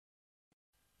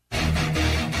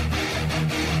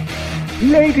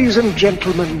Ladies and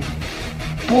gentlemen,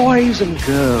 boys and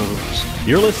girls.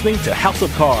 You're listening to House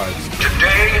of Cards.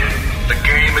 Today, the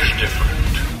game is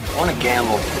different. I want to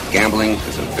gamble. Gambling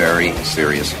is a very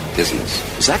serious business.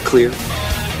 Is that clear?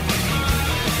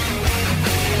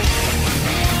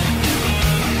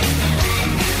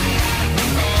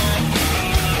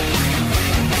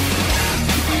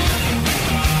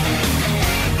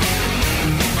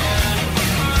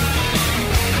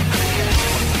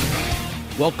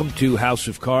 Welcome to House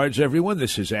of Cards, everyone.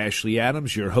 This is Ashley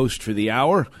Adams, your host for the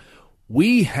hour.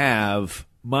 We have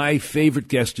my favorite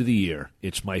guest of the year.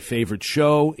 It's my favorite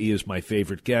show. He is my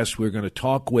favorite guest. We're going to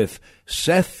talk with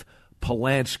Seth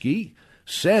Polansky.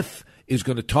 Seth is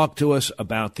going to talk to us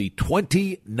about the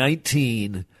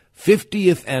 2019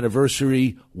 50th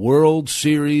anniversary World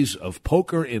Series of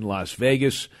Poker in Las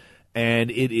Vegas,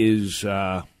 and it is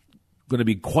going to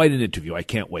be quite an interview. I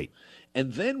can't wait.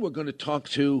 And then we're going to talk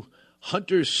to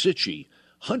Hunter Sitchy.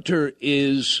 Hunter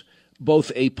is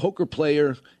both a poker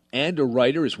player and a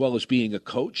writer, as well as being a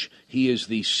coach. He is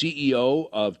the CEO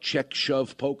of Check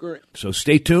Shove Poker. So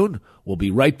stay tuned. We'll be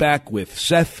right back with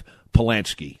Seth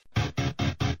Polansky.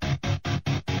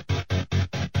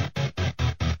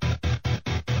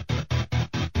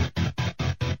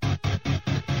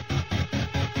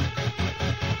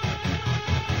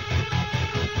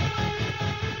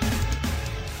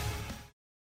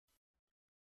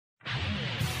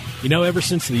 You know, ever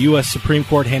since the U.S. Supreme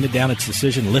Court handed down its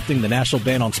decision lifting the national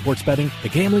ban on sports betting, the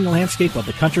gambling landscape of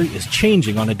the country is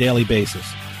changing on a daily basis.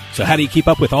 So how do you keep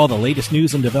up with all the latest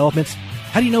news and developments?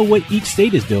 How do you know what each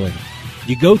state is doing?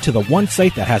 You go to the one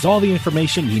site that has all the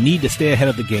information you need to stay ahead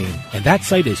of the game, and that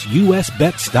site is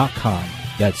usbets.com.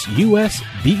 That's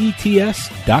usbets.com.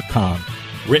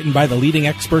 Written by the leading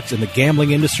experts in the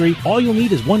gambling industry, all you'll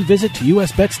need is one visit to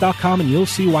usbets.com and you'll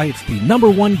see why it's the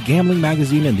 #1 gambling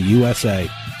magazine in the USA.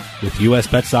 With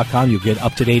usbets.com, you'll get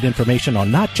up-to-date information on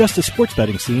not just the sports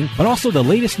betting scene, but also the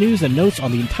latest news and notes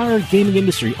on the entire gaming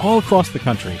industry all across the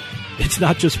country. It's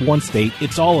not just one state,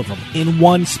 it's all of them in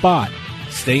one spot.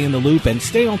 Stay in the loop and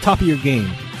stay on top of your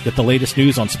game. Get the latest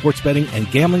news on sports betting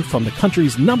and gambling from the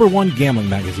country's #1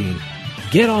 gambling magazine.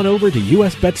 Get on over to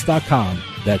usbets.com.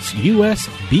 That's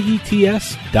usbets.com.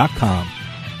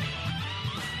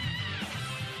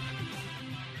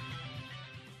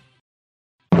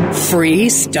 Free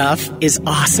stuff is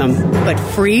awesome, but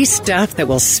free stuff that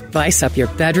will spice up your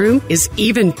bedroom is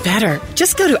even better.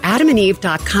 Just go to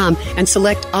adamandeve.com and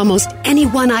select almost any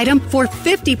one item for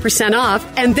 50% off,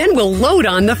 and then we'll load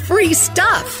on the free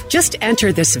stuff. Just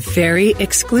enter this very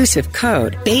exclusive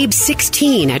code,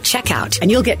 BABE16 at checkout,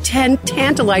 and you'll get 10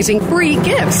 tantalizing free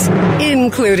gifts,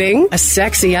 including a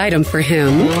sexy item for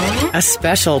him, a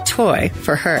special toy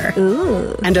for her,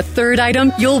 and a third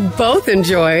item you'll both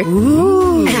enjoy.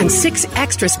 And 6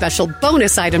 extra special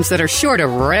bonus items that are sure to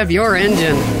rev your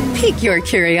engine, pique your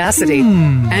curiosity,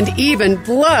 and even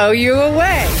blow you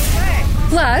away.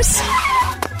 Plus,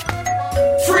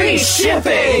 free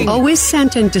shipping! Always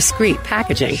sent in discreet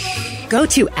packaging. Go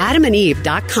to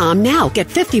adamandeve.com now. Get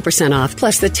 50% off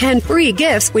plus the 10 free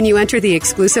gifts when you enter the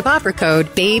exclusive offer code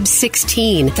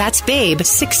BABE16. That's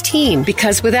BABE16,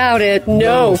 because without it,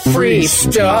 no free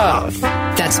stuff.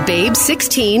 That's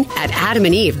BABE16 at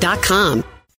adamandeve.com.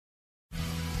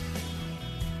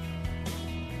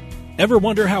 Ever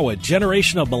wonder how a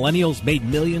generation of millennials made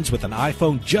millions with an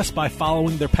iPhone just by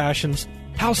following their passions?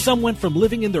 How some went from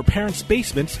living in their parents'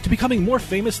 basements to becoming more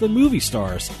famous than movie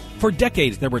stars? For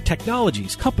decades, there were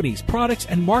technologies, companies, products,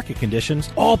 and market conditions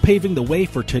all paving the way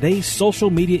for today's social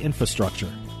media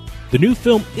infrastructure. The new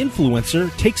film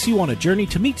Influencer takes you on a journey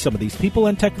to meet some of these people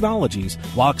and technologies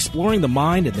while exploring the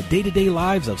mind and the day-to-day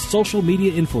lives of social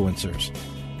media influencers.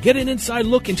 Get an inside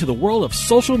look into the world of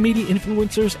social media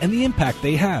influencers and the impact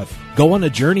they have. Go on a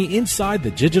journey inside the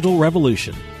digital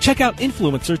revolution. Check out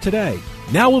Influencer today.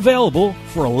 Now available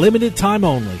for a limited time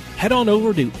only. Head on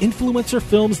over to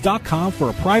influencerfilms.com for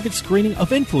a private screening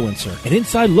of Influencer, an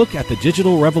inside look at the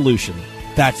digital revolution.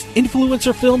 That's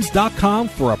influencerfilms.com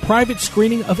for a private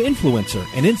screening of Influencer,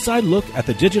 an inside look at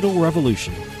the digital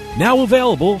revolution. Now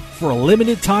available for a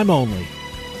limited time only.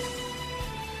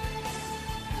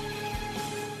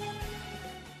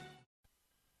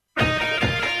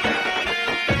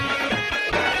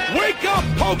 Wake up,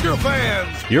 poker fans!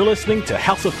 You're listening to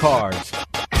House of Cards.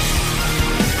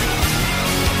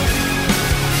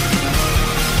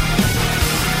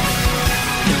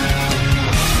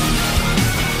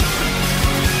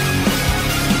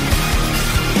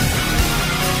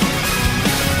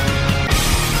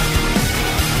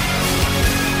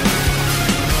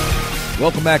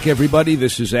 Welcome back, everybody.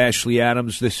 This is Ashley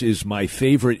Adams. This is my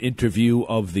favorite interview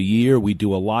of the year. We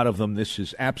do a lot of them. This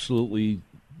is absolutely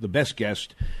the best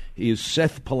guest. He is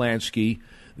Seth Polansky,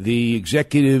 the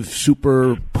executive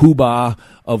super poobah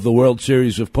of the World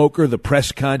Series of Poker, the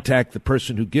press contact, the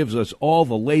person who gives us all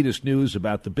the latest news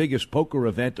about the biggest poker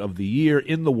event of the year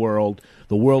in the world,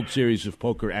 the World Series of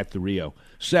Poker at the Rio.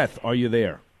 Seth, are you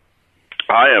there?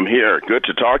 I am here. Good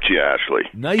to talk to you, Ashley.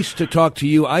 Nice to talk to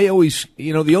you. I always,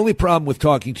 the only problem with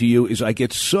talking to you is I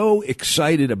get so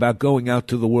excited about going out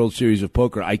to the World Series of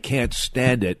Poker. I can't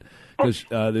stand it because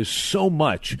there's so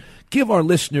much. Give our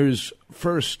listeners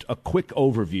first a quick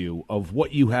overview of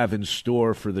what you have in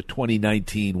store for the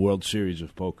 2019 World Series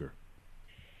of Poker.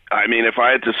 I mean, if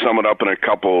I had to sum it up in a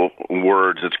couple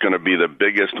words, it's going to be the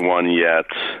biggest one yet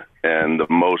and the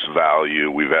most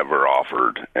value we've ever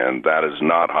offered. And that is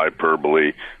not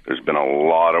hyperbole. There's been a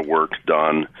lot of work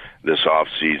done this off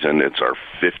season. It's our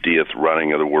 50th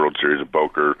running of the World Series of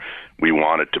Poker. We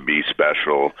want it to be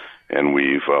special, and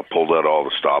we've pulled out all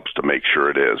the stops to make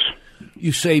sure it is.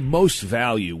 You say most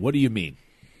value. What do you mean?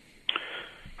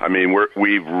 I mean,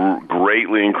 we've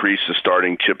greatly increased the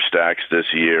starting chip stacks this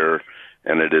year,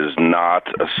 and it is not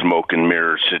a smoke and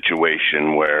mirror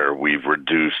situation where we've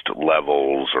reduced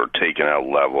levels or taken out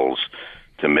levels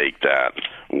to make that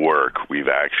work. We've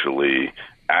actually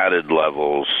added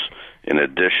levels in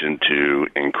addition to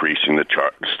increasing the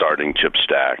starting chip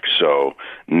stack. So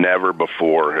never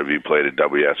before have you played a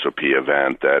WSOP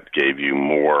event that gave you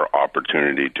more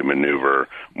opportunity to maneuver,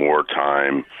 more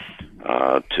time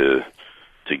to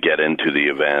get into the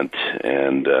event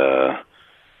and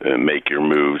make your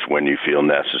moves when you feel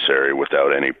necessary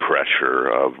without any pressure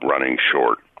of running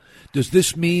short. Does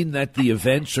this mean that the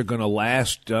events are going to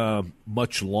last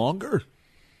much longer?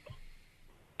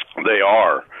 They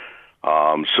are.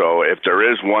 So if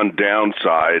there is one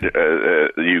downside,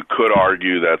 you could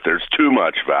argue that there's too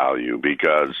much value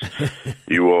because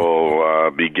you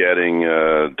will be getting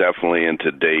definitely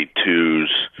into day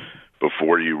twos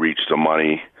before you reach the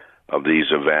money of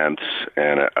these events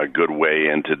and a good way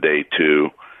into day two.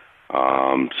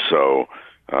 So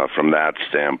from that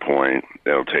standpoint,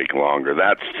 it'll take longer.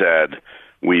 That said,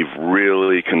 we've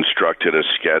really constructed a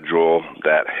schedule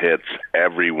that hits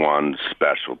everyone's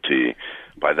specialty.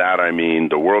 By that I mean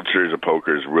the World Series of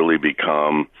Poker has really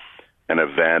become an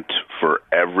event for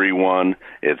everyone.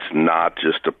 It's not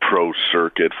just a pro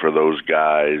circuit for those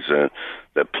guys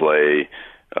that play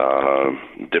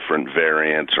different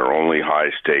variants or only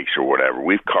high stakes or whatever.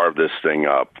 We've carved this thing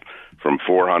up from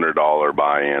 $400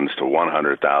 buy-ins to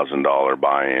 $100,000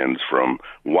 buy-ins, from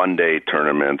one-day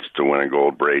tournaments to win a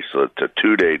gold bracelet, to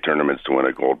two-day tournaments to win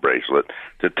a gold bracelet,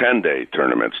 to 10-day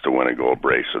tournaments to win a gold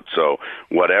bracelet. So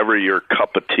whatever your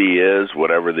cup of tea is,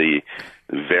 whatever the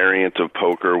variant of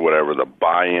poker, whatever the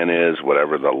buy-in is,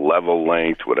 whatever the level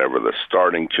length, whatever the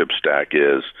starting chip stack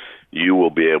is, you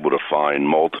will be able to find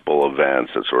multiple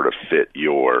events that sort of fit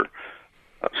your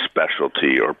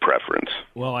specialty or preference.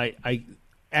 Well, I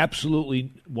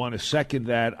absolutely want to second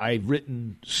that. I've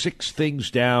written 6 things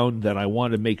down that I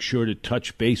want to make sure to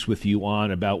touch base with you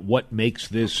on about what makes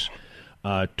this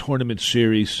tournament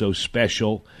series so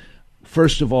special.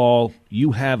 First of all,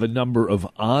 you have a number of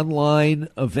online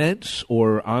events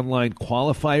or online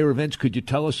qualifier events. Could you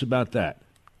tell us about that?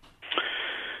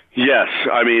 Yes.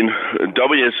 I mean,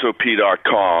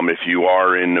 WSOP.com, if you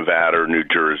are in Nevada or New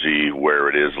Jersey where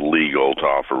it is legal to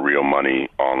offer real money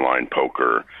online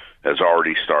poker, has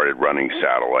already started running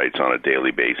satellites on a daily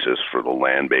basis for the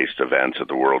land-based events at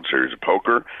the World Series of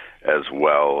Poker, as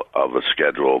well as a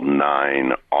scheduled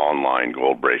 9 online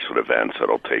gold bracelet events that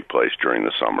will take place during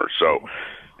the summer. So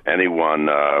anyone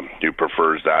who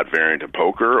prefers that variant of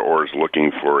poker or is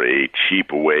looking for a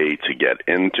cheap way to get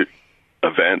into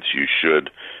events, you should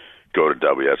go to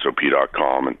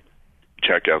WSOP.com and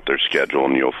check out their schedule,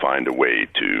 and you'll find a way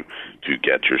to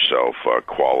get yourself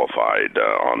qualified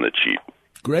on the cheap.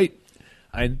 Great.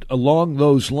 And along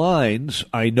those lines,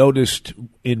 I noticed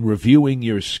in reviewing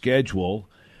your schedule,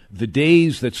 the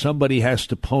days that somebody has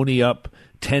to pony up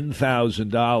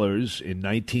 $10,000 in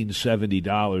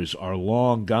 $1970 are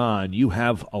long gone. You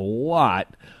have a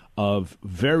lot of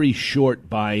very short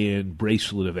buy-in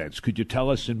bracelet events. Could you tell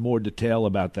us in more detail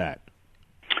about that?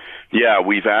 Yeah,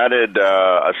 we've added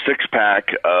a 6-pack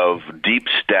of deep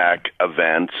stack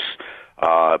events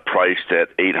priced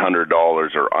at $800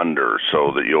 or under,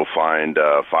 so that you'll find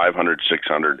 $500,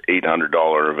 $600,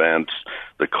 $800 events.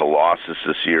 The Colossus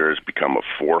this year has become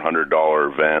a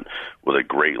 $400 event with a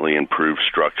greatly improved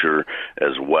structure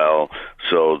as well.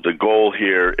 So the goal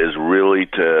here is really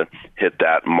to hit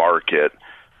that market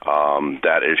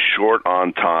that is short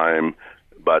on time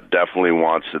but definitely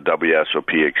wants the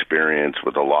WSOP experience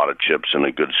with a lot of chips and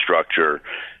a good structure.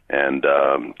 And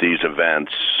these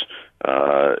events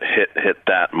hit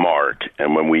that mark.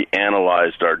 And when we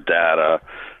analyzed our data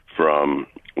from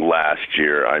last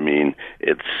year, I mean,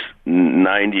 it's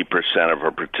 90% of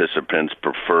our participants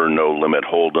prefer No Limit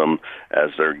Hold'em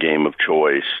as their game of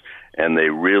choice, and they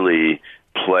really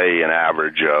play an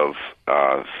average of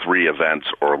 3 events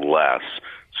or less.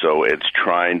 So it's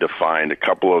trying to find a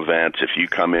couple events. If you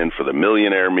come in for the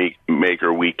Millionaire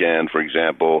Maker weekend, for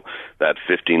example, that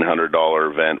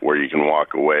 $1,500 event where you can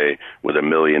walk away with $1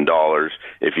 million.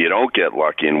 If you don't get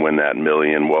lucky and win that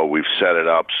million, well, we've set it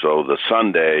up so the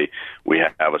Sunday we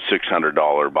have a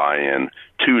 $600 buy-in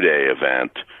 2-day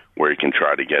event where you can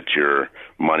try to get your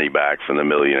money back from the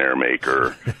Millionaire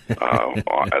Maker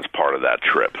as part of that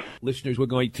trip. Listeners, we're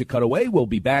going to cut away. We'll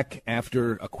be back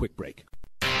after a quick break.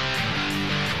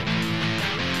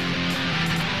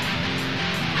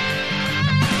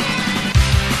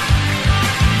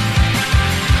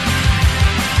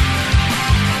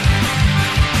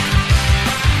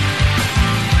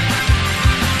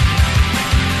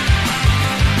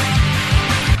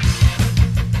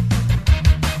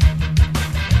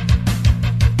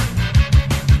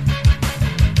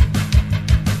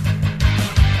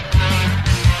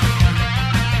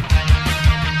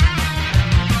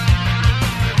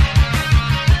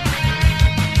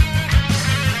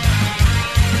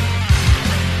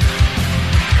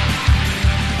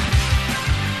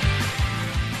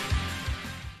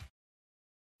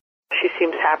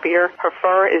 Happier. Her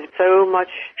fur is so much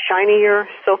shinier,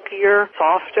 silkier,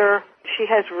 softer. She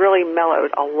has really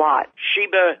mellowed a lot.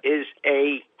 Sheba is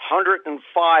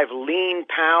 105 lean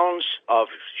pounds of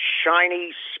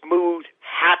shiny, smooth,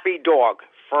 happy dog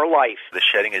for life. The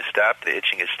shedding has stopped. The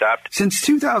itching has stopped. Since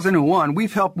 2001,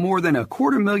 we've helped more than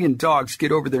 250,000 dogs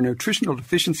get over their nutritional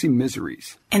deficiency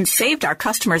miseries. And saved our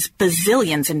customers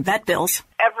bazillions in vet bills.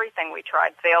 Everything we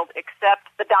tried failed except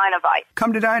the Dinovite.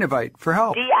 Come to Dinovite for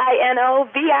help.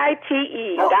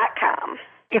 DINOVITE.com.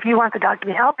 If you want the dog to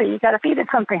be healthy, you got to feed it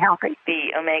something healthy.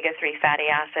 The omega-3 fatty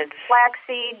acids.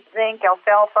 Flaxseed, zinc,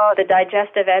 alfalfa. The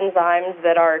digestive enzymes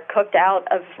that are cooked out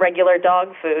of regular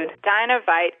dog food.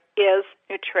 Dinovite is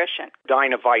nutrition.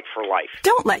 Dinovite for life.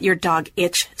 Don't let your dog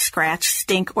itch, scratch,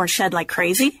 stink, or shed like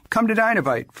crazy. Come to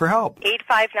Dinovite for help.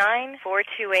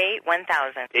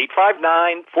 859-428-1000.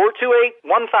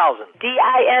 859-428-1000.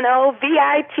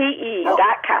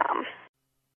 DINOVITE.com.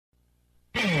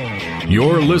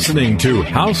 You're listening to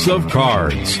House of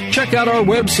Cards. Check out our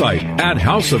website at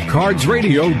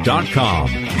houseofcardsradio.com.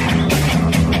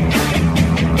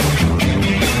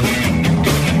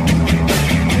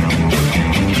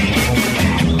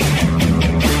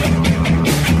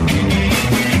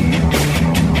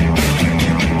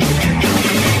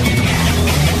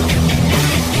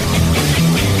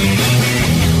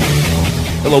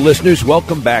 Hello, listeners.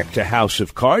 Welcome back to House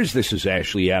of Cards. This is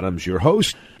Ashley Adams, your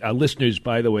host. Listeners,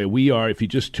 by the way, if you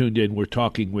just tuned in, we're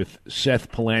talking with Seth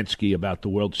Polanski about the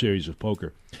World Series of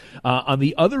Poker. On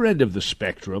the other end of the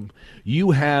spectrum,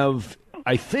 you have,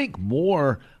 I think,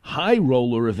 more high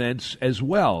roller events as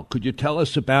well. Could you tell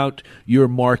us about your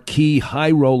marquee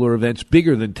high roller events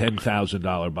bigger than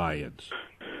 $10,000 buy-ins?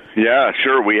 Yeah,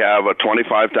 sure. We have a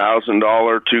 $25,000,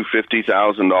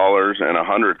 $250,000, and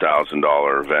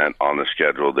 $100,000 event on the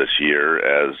schedule this year,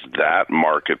 as that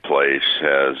marketplace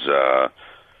has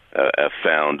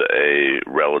found a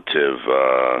relative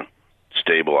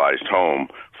stabilized home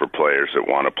for players that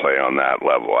want to play on that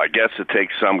level. I guess it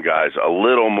takes some guys a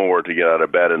little more to get out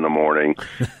of bed in the morning,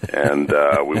 and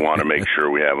we want to make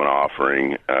sure we have an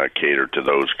offering catered to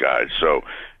those guys. So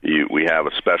we have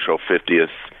a special 50th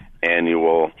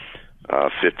annual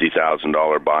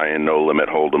 $50,000 buy-in, no limit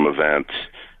hold'em event,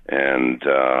 and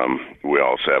we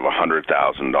also have a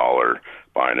 $100,000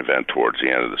 buy-in event towards the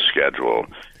end of the schedule.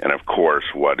 And of course,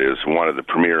 what is one of the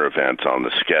premier events on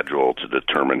the schedule to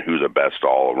determine who the best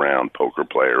all-around poker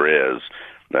player is,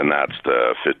 then that's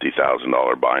the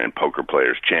 $50,000 buy-in Poker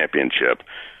Players Championship,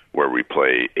 where we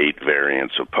play 8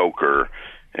 variants of poker,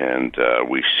 and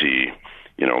we see,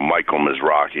 Michael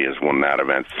Mizrachi has won that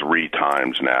event 3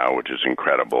 times now, which is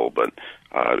incredible. But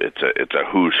it's a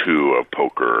who's who of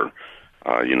poker,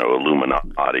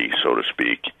 Illuminati, so to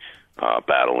speak,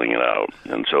 battling it out.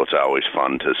 And so it's always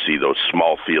fun to see those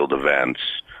small field events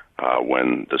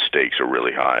when the stakes are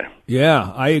really high.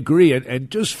 Yeah, I agree. And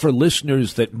just for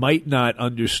listeners that might not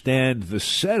understand the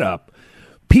setup,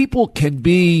 people can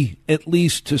be, at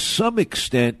least to some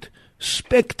extent,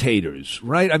 spectators,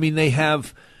 right? I mean, they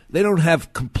don't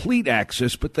have complete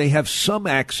access, but they have some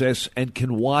access and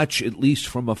can watch, at least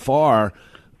from afar,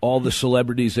 all the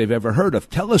celebrities they've ever heard of.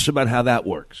 Tell us about how that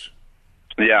works.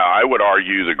 Yeah, I would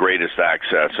argue the greatest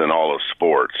access in all of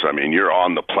sports. I mean, you're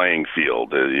on the playing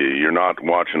field. You're not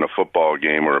watching a football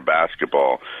game or a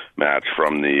basketball match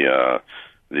from the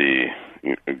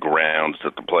grounds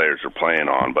that the players are playing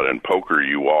on, but in poker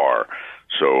you are.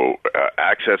 So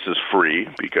access is free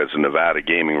because the Nevada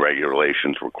gaming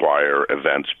regulations require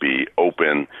events be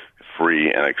open,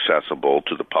 free, and accessible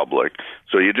to the public.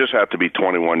 So you just have to be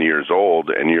 21 years old,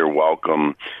 and you're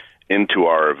welcome into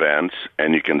our events,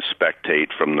 and you can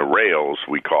spectate from the rails,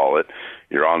 we call it.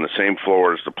 You're on the same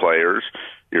floor as the players.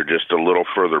 You're just a little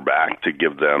further back to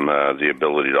give them the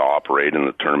ability to operate and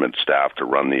the tournament staff to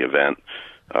run the event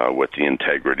with the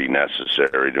integrity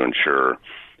necessary to ensure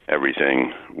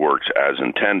everything works as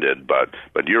intended. But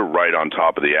you're right on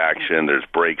top of the action. There's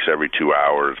breaks every 2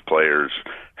 hours. Players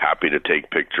happy to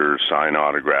take pictures, sign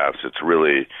autographs. It's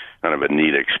really kind of a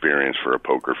neat experience for a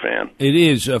poker fan. It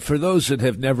is. For those that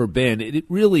have never been, it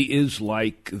really is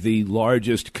like the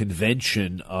largest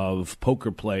convention of poker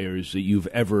players that you've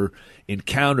ever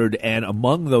encountered, and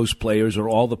among those players are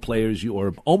all the players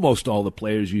or almost all the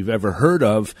players you've ever heard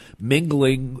of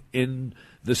mingling in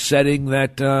the setting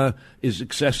that is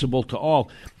accessible to all.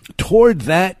 Toward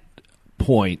that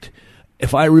point,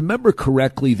 if I remember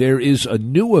correctly, there is a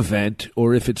new event,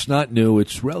 or if it's not new,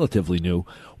 it's relatively new,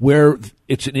 where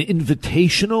it's an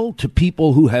invitational to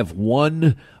people who have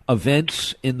won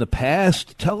events in the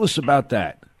past. Tell us about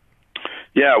that.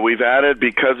 Yeah, we've added,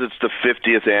 because it's the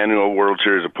 50th annual World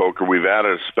Series of Poker, we've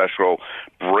added a special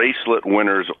bracelet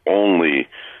winners only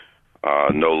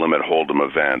No Limit Hold'em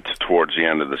event towards the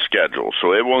end of the schedule.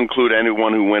 So it will include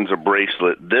anyone who wins a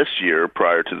bracelet this year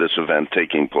prior to this event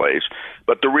taking place.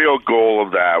 But the real goal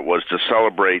of that was to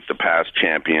celebrate the past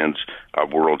champions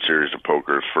of World Series of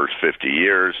Poker's first 50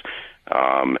 years.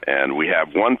 And we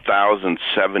have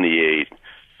 1,078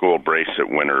 gold bracelet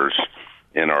winners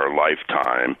in our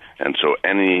lifetime. And so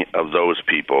any of those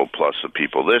people, plus the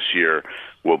people this year,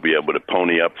 will be able to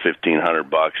pony up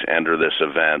 $1,500, enter this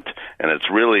event. And it's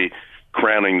really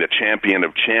crowning the champion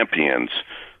of champions,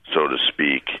 so to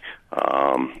speak,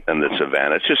 in this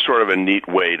event. It's just sort of a neat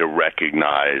way to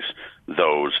recognize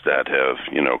those that have,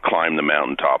 climbed the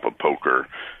mountaintop of poker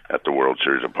at the World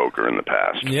Series of Poker in the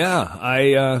past. Yeah,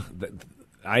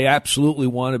 I absolutely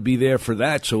want to be there for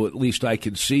that, so at least I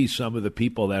can see some of the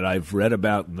people that I've read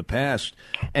about in the past.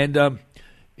 And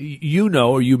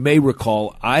or you may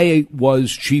recall, I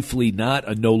was chiefly not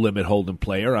a no-limit hold'em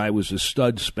player. I was a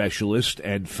stud specialist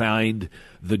and find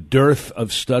the dearth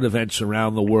of stud events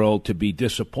around the world to be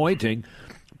disappointing.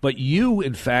 But you,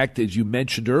 in fact, as you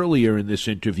mentioned earlier in this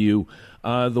interview,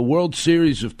 the World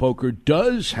Series of Poker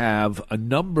does have a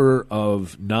number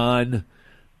of no-limit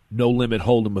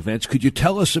hold'em events. Could you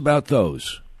tell us about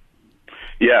those?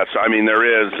 Yes,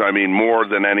 there is. More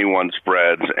than anyone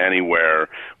spreads anywhere.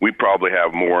 We probably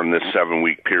have more in this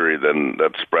 7-week period than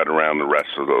that's spread around the rest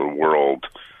of the world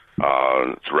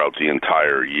throughout the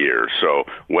entire year. So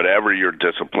whatever your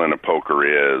discipline of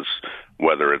poker is,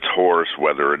 whether it's horse,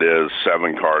 whether it is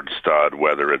 7-card stud,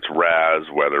 whether it's Raz,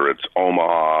 whether it's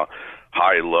Omaha,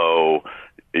 high-low,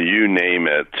 you name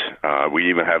it. We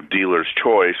even have dealer's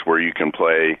choice where you can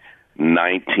play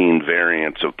 19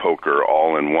 variants of poker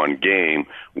all in one game,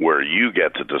 where you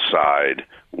get to decide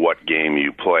what game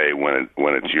you play when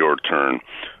it's your turn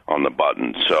on the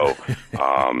button. So,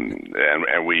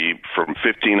 and we, from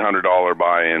 $1,500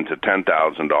 buy-in to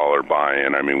 $10,000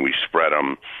 buy-in, we spread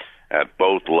them at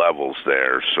both levels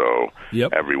there, so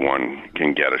everyone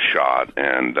can get a shot.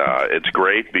 And it's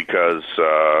great because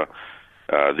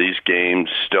these games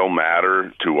still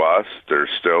matter to us. They're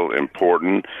still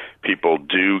important. People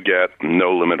do get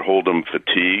no-limit hold'em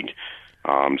fatigue.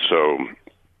 So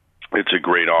it's a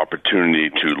great opportunity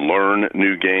to learn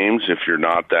new games if you're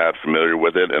not that familiar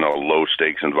with it in a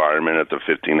low-stakes environment at the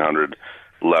 $1,500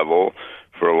 level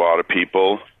for a lot of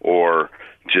people, or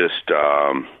just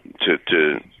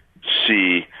to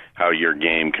see how your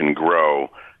game can grow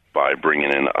by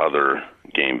bringing in other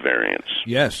game variants.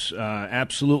 Yes,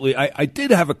 absolutely. I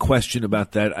did have a question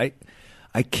about that.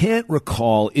 I can't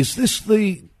recall. Is this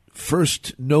the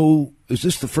first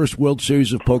World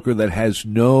Series of Poker that has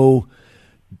no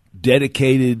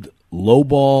dedicated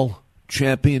lowball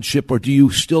championship, or do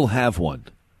you still have one?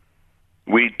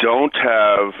 We don't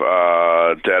have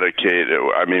dedicated.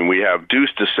 We have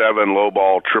deuce to 7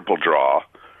 lowball triple draw.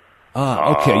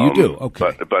 Okay, you do.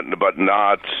 Okay, but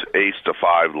not ace to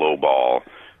 5 lowball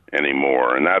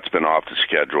anymore, and that's been off the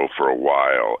schedule for a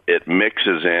while. It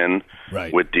mixes in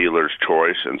with dealer's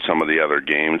choice and some of the other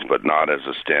games, but not as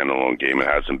a standalone game. It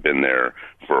hasn't been there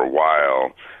for a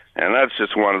while. And that's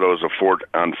just one of those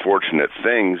unfortunate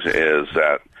things, is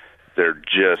that there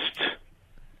just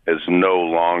is no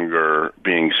longer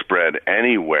being spread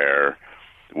anywhere,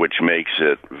 which makes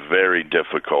it very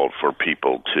difficult for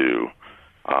people to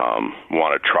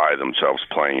want to try themselves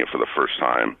playing it for the first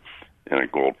time in a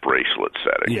gold bracelet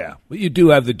setting. Yeah, but you do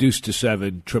have the deuce to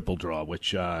 7 triple draw,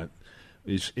 which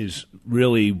is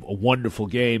really a wonderful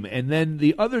game. And then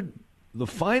the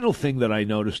final thing that I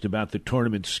noticed about the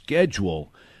tournament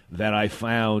schedule that I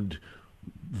found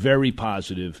very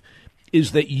positive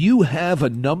is that you have a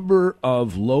number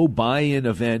of low buy-in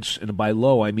events, and by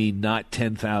low I mean not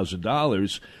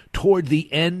 $10,000, toward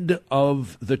the end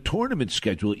of the tournament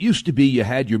schedule. It used to be you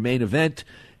had your main event,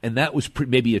 and that was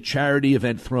maybe a charity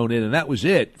event thrown in, and that was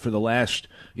it for the last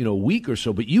week or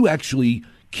so. But you actually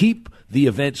keep the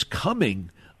events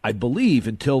coming, I believe,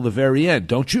 until the very end,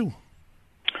 don't you?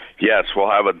 Yes,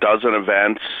 we'll have a dozen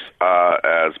events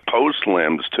as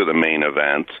post-limbs to the main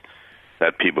event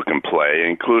that people can play,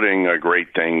 including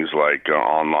great things like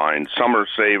online Summer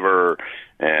Saver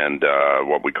and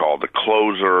what we call the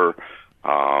Closer,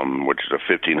 which is a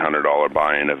 $1,500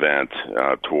 buy-in event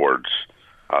towards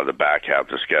the back half of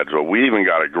the schedule. We even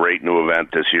got a great new event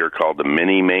this year called the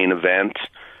Mini Main Event,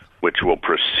 which will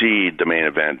precede the main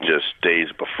event just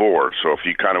days before. So if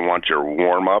you kind of want your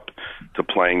warm-up to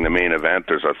playing the main event,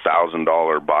 there's a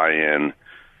 $1,000 buy-in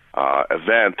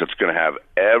event that's going to have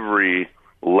every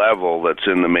level that's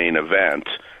in the main event,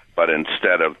 but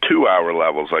instead of 2-hour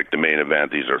levels like the main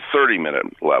event, these are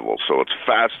 30-minute levels. So it's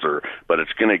faster, but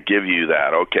it's going to give you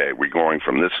that, okay, we're going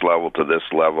from this level to this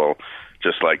level,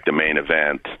 just like the main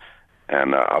event,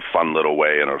 and a fun little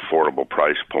way, an affordable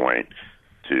price point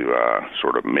to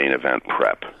sort of main event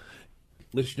prep.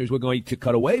 Listeners, we're going to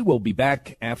cut away. We'll be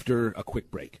back after a quick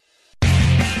break.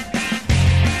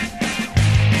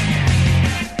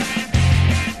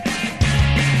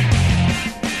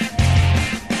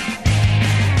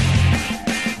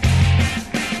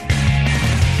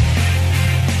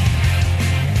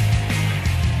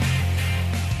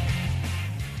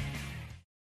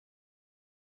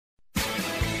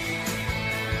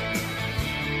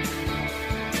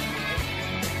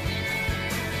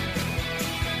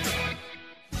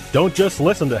 Don't just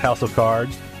listen to House of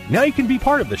Cards. Now you can be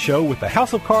part of the show with the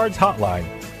House of Cards hotline.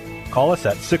 Call us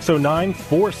at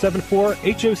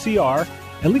 609-474-HOCR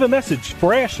and leave a message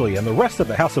for Ashley and the rest of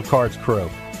the House of Cards crew.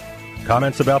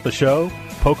 Comments about the show,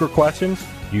 poker questions,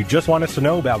 you just want us to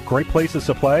know about great places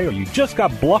to play, or you just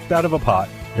got bluffed out of a pot.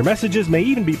 Your messages may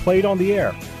even be played on the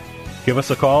air. Give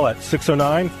us a call at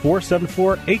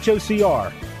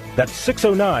 609-474-HOCR. That's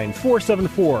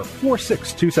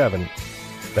 609-474-4627.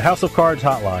 The House of Cards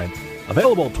hotline,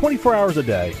 available 24 hours a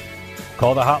day.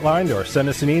 Call the hotline or send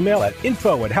us an email at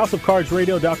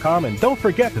info@houseofcardsradio.com, and don't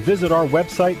forget to visit our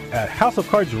website at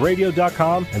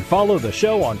houseofcardsradio.com and follow the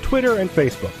show on Twitter and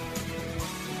Facebook.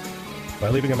 By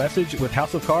leaving a message with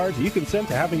House of Cards, you consent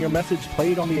to having your message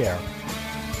played on the air.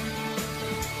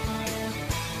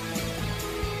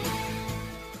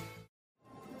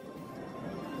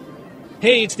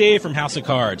 Hey, it's Dave from House of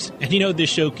Cards, and this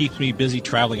show keeps me busy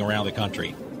traveling around the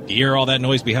country. You hear all that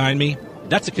noise behind me?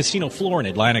 That's a casino floor in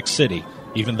Atlantic City.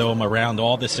 Even though I'm around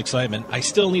all this excitement, I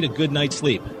still need a good night's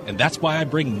sleep, and that's why I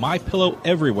bring MyPillow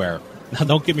everywhere. Now,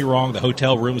 don't get me wrong, the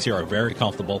hotel rooms here are very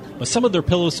comfortable, but some of their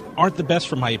pillows aren't the best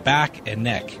for my back and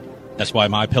neck. That's why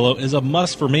MyPillow is a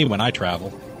must for me when I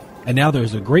travel. And now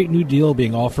there's a great new deal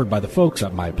being offered by the folks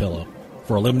at MyPillow.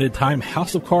 For a limited time,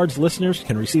 House of Cards listeners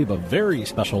can receive a very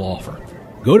special offer.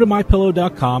 Go to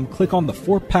MyPillow.com, click on the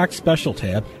 4-pack special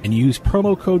tab, and use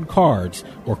promo code CARDS,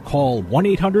 or call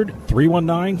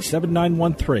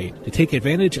 1-800-319-7913 to take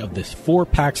advantage of this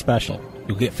 4-pack special.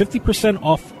 You'll get 50%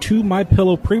 off 2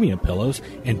 MyPillow premium pillows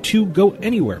and 2 Go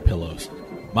Anywhere pillows.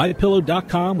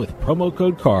 MyPillow.com with promo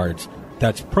code CARDS.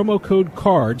 That's promo code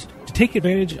CARDS to take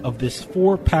advantage of this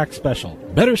 4-pack special.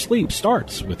 Better sleep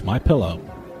starts with MyPillow.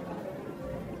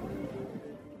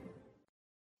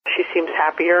 She seems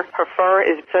happier. Her fur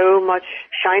is so much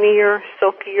shinier,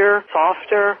 silkier,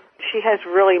 softer. She has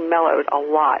really mellowed a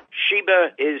lot.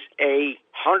 Sheba is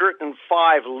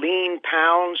 105 lean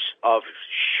pounds of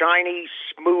shiny,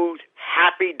 smooth,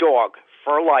 happy dog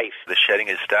for life. The shedding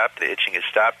has stopped. The itching has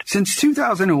stopped. Since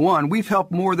 2001, we've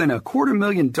helped more than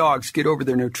 250,000 dogs get over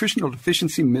their nutritional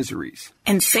deficiency miseries.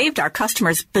 And saved our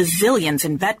customers bazillions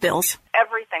in vet bills.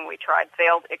 Everything we tried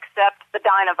failed except the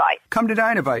Dinovite. Come to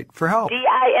Dinovite for help.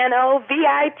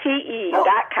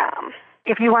 DINOVITE.com.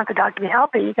 If you want the dog to be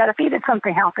healthy, you got to feed it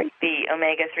something healthy. The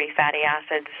omega-3 fatty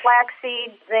acids.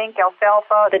 Flaxseed, zinc,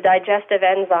 alfalfa. The digestive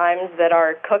enzymes that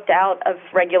are cooked out of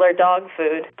regular dog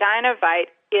food.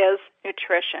 Dinovite is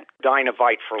nutrition.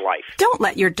 Dynavite for life. Don't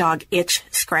let your dog itch,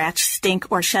 scratch,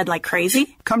 stink, or shed like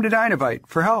crazy. Come to Dynavite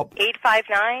for help.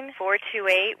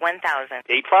 859-428-1000.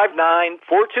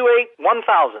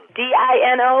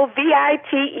 859-428-1000.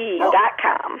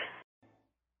 DINOVITE.com.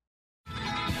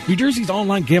 New Jersey's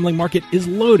online gambling market is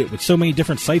loaded with so many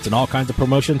different sites and all kinds of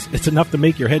promotions, it's enough to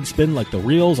make your head spin like the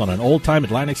reels on an old-time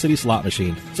Atlantic City slot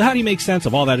machine. So how do you make sense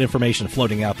of all that information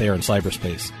floating out there in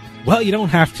cyberspace? Well, you don't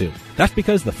have to. That's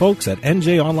because the folks at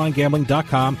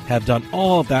NJOnlineGambling.com have done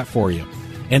all of that for you.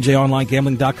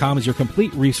 NJOnlineGambling.com is your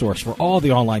complete resource for all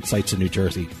the online sites in New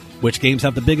Jersey. Which games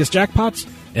have the biggest jackpots?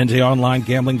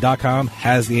 NJOnlineGambling.com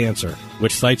has the answer.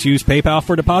 Which sites use PayPal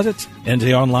for deposits?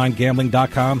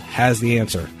 NJOnlineGambling.com has the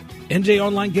answer.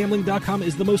 NJOnlineGambling.com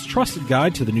is the most trusted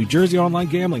guide to the New Jersey online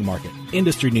gambling market.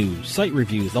 Industry news, site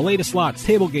reviews, the latest slots,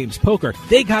 table games, poker,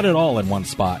 they got it all in one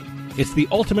spot. It's the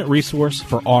ultimate resource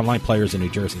for online players in New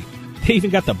Jersey. They even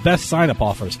got the best sign-up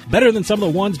offers, better than some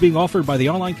of the ones being offered by the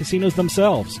online casinos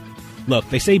themselves. Look,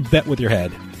 they say bet with your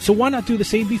head, so why not do the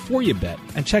same before you bet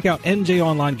and check out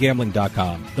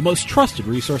NJOnlineGambling.com, the most trusted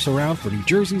resource around for New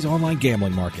Jersey's online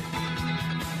gambling market.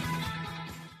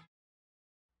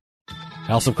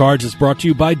 House of Cards is brought to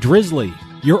you by Drizzly,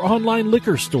 your online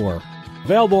liquor store.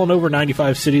 Available in over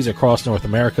 95 cities across North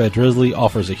America, Drizzly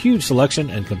offers a huge selection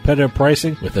and competitive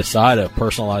pricing with a side of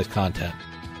personalized content.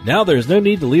 Now there's no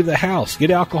need to leave the house. Get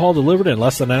alcohol delivered in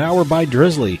less than an hour by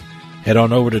Drizzly. Head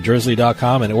on over to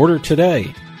Drizzly.com and order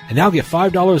today. And now get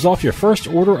 $5 off your first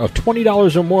order of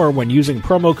 $20 or more when using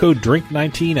promo code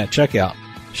DRINK19 at checkout.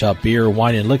 Shop beer,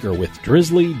 wine, and liquor with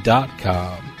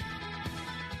Drizzly.com.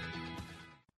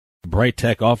 Bright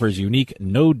Tech offers unique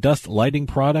no-dust lighting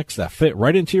products that fit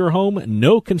right into your home,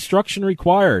 no construction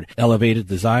required. Elevated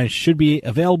designs should be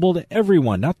available to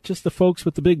everyone, not just the folks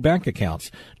with the big bank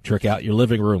accounts. Trick out your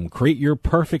living room, create your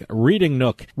perfect reading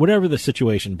nook. Whatever the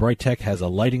situation, Bright Tech has a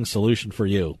lighting solution for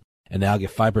you. And now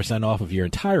get 5% off of your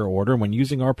entire order when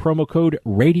using our promo code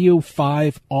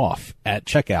Radio5OFF at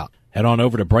checkout. Head on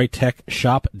over to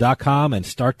BrightTechShop.com and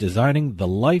start designing the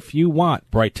life you want.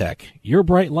 Bright Tech, your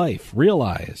bright life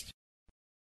realized.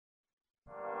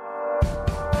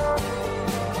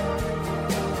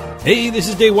 Hey, this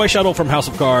is Dave Weishuttle from House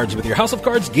of Cards with your House of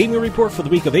Cards gaming report for the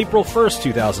week of April 1st,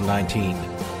 2019.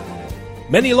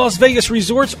 Many Las Vegas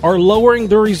resorts are lowering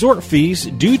their resort fees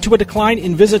due to a decline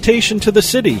in visitation to the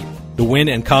city. The Wynn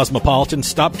and Cosmopolitan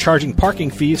stopped charging parking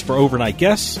fees for overnight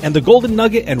guests, and the Golden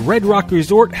Nugget and Red Rock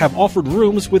Resort have offered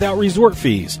rooms without resort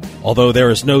fees. Although there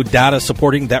is no data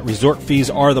supporting that resort fees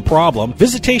are the problem,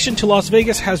 visitation to Las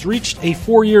Vegas has reached a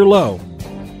 4-year low.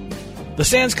 The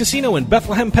Sands Casino in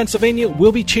Bethlehem, Pennsylvania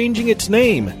will be changing its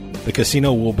name. The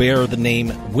casino will bear the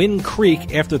name Wynn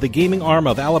Creek after the gaming arm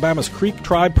of Alabama's Creek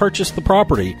Tribe purchased the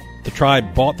property. The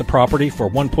tribe bought the property for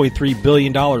 $1.3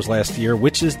 billion last year,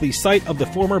 which is the site of the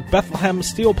former Bethlehem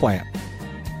steel plant.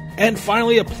 And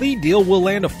finally, a plea deal will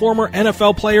land a former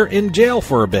NFL player in jail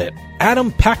for a bit.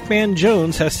 Adam Pac-Man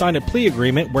Jones has signed a plea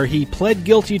agreement where he pled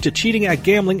guilty to cheating at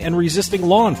gambling and resisting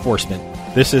law enforcement.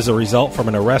 This is a result from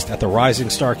an arrest at the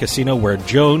Rising Star Casino where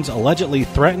Jones allegedly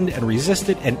threatened and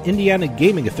resisted an Indiana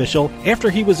gaming official after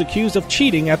he was accused of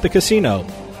cheating at the casino.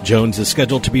 Jones is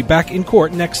scheduled to be back in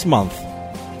court next month.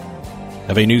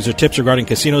 Have any news or tips regarding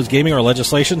casinos, gaming, or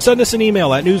legislation? Send us an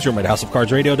email at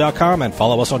newsroom@houseofcardsradio.com and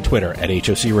follow us on Twitter at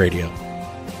HOC Radio.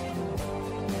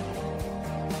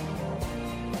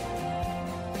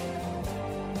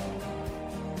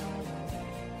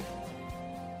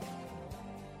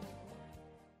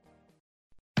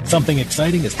 Something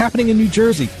exciting is happening in New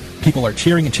Jersey. People are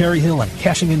cheering in Cherry Hill and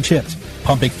cashing in chips,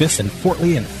 pumping fists in Fort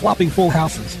Lee and flopping full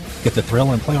houses. Get the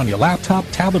thrill and play on your laptop,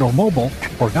 tablet, or mobile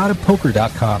at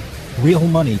BorgataPoker.com. Real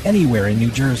money anywhere in New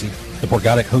Jersey. The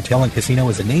Borgata Hotel and Casino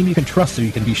is a name you can trust, so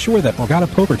you can be sure that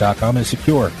BorgataPoker.com is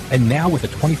secure. And now with a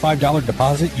 $25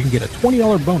 deposit, you can get a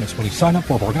 $20 bonus when you sign up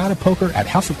for Borgata Poker at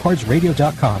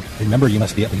HouseofCardsRadio.com. Remember, you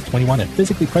must be at least 21 and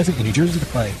physically present in New Jersey to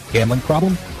play. Gambling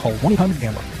problem? Call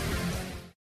 1-800-GAMBLER.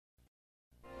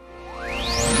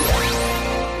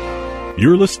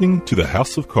 You're listening to the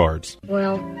House of Cards.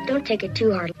 Well, don't take it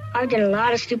too hard. I've done a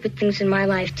lot of stupid things in my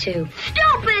life, too.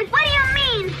 Stupid? What do you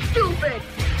mean, stupid?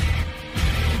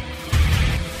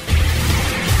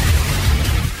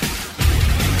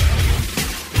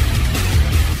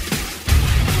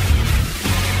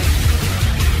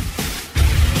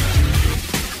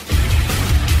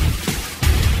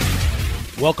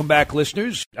 Welcome back,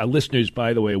 listeners. Listeners,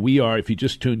 by the way, we are, if you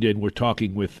just tuned in, we're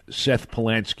talking with Seth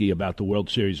Polanski about the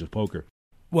World Series of Poker.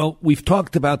 Well, we've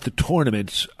talked about the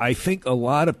tournaments. I think a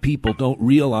lot of people don't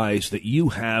realize that you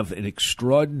have an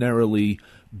extraordinarily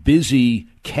busy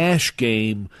cash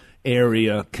game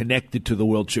area connected to the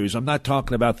World Series. I'm not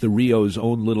talking about the Rio's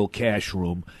own little cash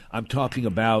room. I'm talking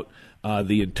about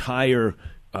the entire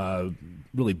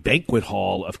really banquet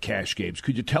hall of cash games.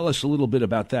 Could you tell us a little bit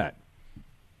about that?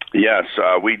 Yes,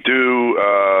 we do.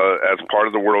 As part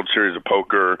of the World Series of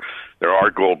Poker, there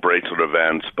are gold bracelet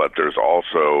events, but there's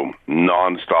also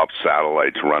nonstop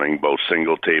satellites running both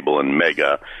single table and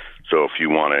mega. So if you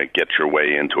want to get your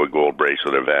way into a gold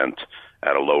bracelet event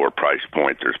at a lower price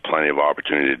point, there's plenty of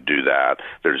opportunity to do that.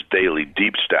 There's daily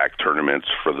deep stack tournaments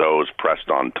for those pressed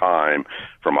on time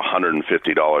from $150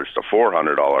 to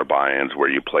 $400 buy-ins where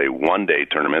you play one-day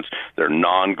tournaments. They're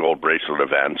non-gold bracelet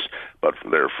events, but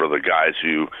they're for the guys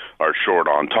who are short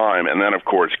on time. And then, of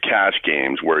course, cash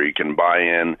games where you can buy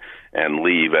in and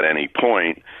leave at any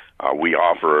point. We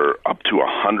offer up to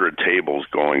 100 tables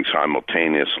going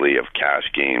simultaneously of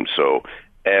cash games. So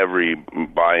every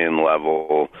buy-in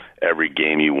level, every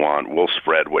game you want, we'll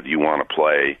spread what you want to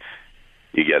play.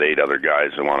 You get 8 other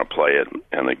guys that want to play it,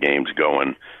 and the game's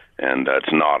going. And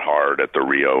it's not hard at the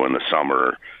Rio in the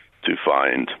summer to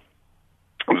find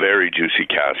very juicy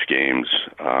cash games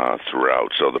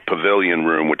throughout. So the Pavilion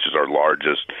Room, which is our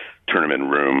largest tournament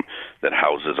room that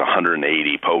houses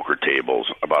 180 poker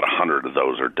tables, about 100 of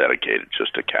those are dedicated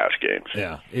just to cash games.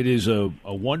 Yeah, it is a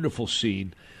wonderful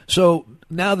scene. So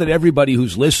now that everybody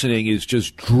who's listening is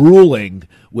just drooling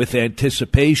with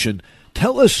anticipation,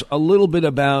 tell us a little bit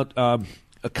about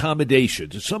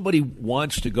accommodations. If somebody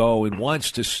wants to go and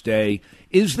wants to stay,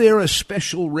 is there a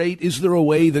special rate? Is there a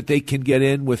way that they can get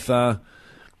in with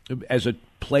as a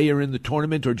player in the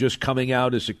tournament or just coming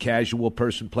out as a casual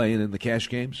person playing in the cash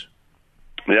games?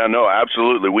 Yeah, no,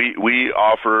 absolutely. We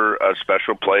offer a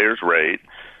special player's rate.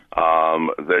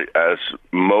 As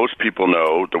most people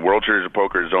know, the World Series of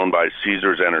Poker is owned by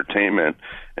Caesars Entertainment,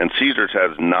 and Caesars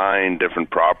has 9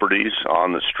 different properties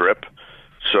on the Strip,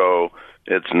 so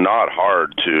it's not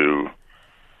hard to,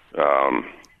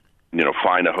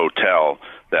 find a hotel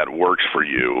that works for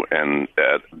you. And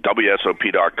at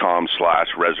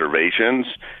WSOP.com/reservations,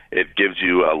 it gives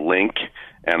you a link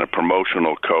and a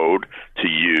promotional code to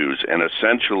use, and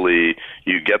essentially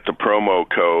you get the promo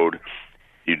code.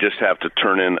 You just have to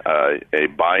turn in a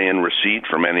buy-in receipt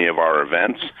from any of our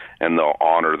events, and they'll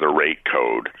honor the rate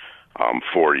code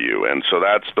for you. And so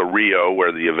that's the Rio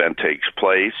where the event takes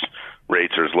place.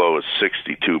 Rates are as low as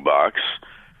 $62,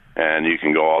 and you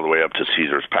can go all the way up to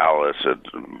Caesar's Palace at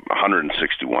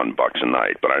 $161 a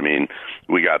night. But, I mean,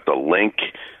 we got the Link,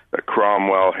 the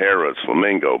Cromwell, Harrah's,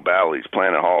 Flamingo, Bally's,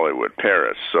 Planet Hollywood,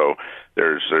 Paris. So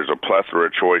there's a plethora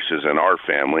of choices in our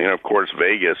family. And, of course,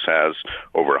 Vegas has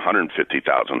over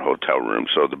 150,000 hotel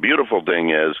rooms. So the beautiful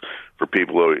thing is for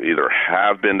people who either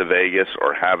have been to Vegas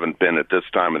or haven't been at this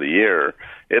time of the year,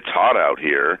 it's hot out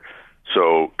here.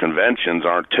 So conventions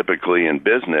aren't typically in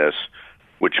business,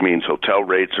 which means hotel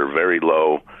rates are very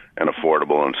low and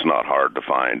affordable, and it's not hard to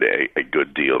find a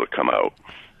good deal to come out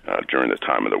during the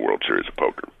time of the World Series of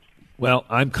Poker. Well,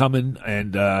 I'm coming,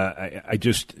 and I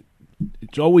just...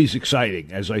 It's always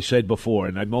exciting, as I said before,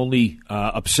 and I'm only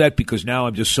upset because now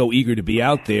I'm just so eager to be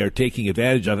out there taking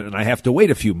advantage of it, and I have to wait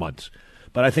a few months.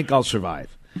 But I think I'll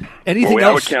survive. Anything we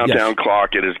else? have a countdown Yes.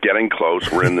 clock. It is getting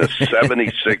close. We're in the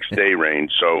 76-day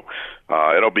range, so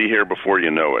it'll be here before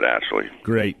you know it, Ashley.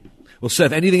 Great. Well,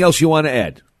 Seth, anything else you want to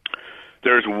add?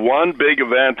 There's one big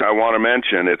event I want to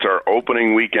mention. It's our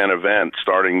opening weekend event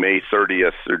starting May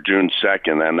 30th or June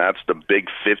 2nd, and that's the Big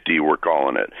 50, we're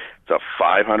calling it. It's a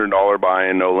 $500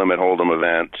 buy-in, no-limit hold'em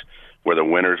event where the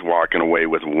winner's walking away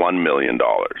with $1 million.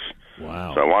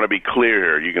 Wow. So I want to be clear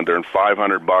here. You can turn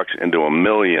 $500 into $1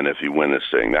 million if you win this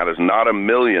thing. That is not $1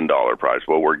 million prize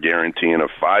pool. We're guaranteeing a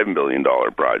 $5 million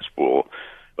prize pool,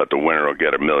 but the winner will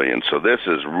get $1 million. So this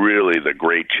is really the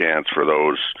great chance for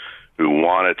those who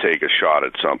want to take a shot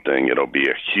at something. It'll be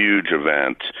a huge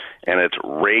event, and it's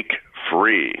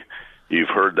rake-free. You've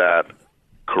heard that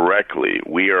correctly.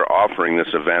 We are offering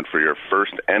this event for your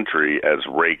first entry as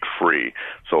rake-free.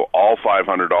 So all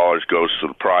 $500 goes to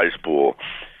the prize pool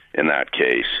in that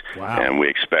case. Wow. And we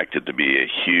expect it to be a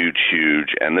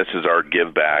huge, and this is our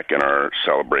give back and our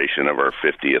celebration of our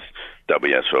 50th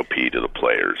WSOP to the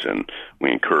players. And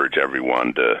we encourage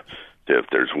everyone to if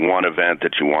there's one event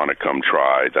that you want to come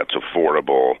try that's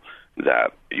affordable,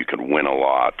 that you can win a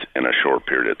lot in a short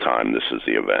period of time, this is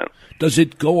the event. Does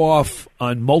it go off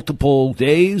on multiple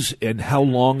days, and how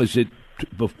long is it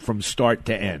from start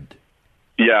to end?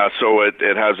 Yeah, so it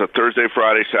has a Thursday,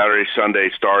 Friday, Saturday,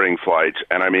 Sunday starting flights,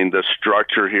 and I mean the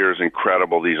structure here is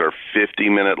incredible. These are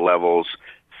 50-minute levels,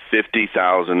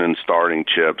 50,000 in starting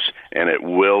chips, and it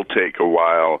will take a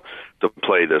while to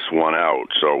play this one out.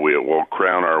 So we'll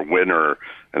crown our winner,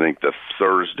 I think, the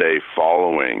Thursday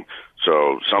following.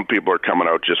 So some people are coming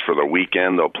out just for the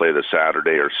weekend. They'll play the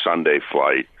Saturday or Sunday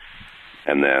flight,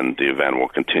 and then the event will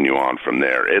continue on from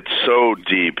there. It's so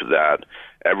deep that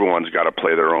everyone's got to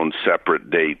play their own separate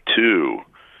day, too.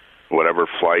 Whatever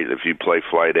flight, if you play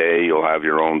Flight A, you'll have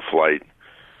your own Flight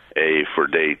A for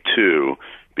day 2,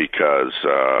 because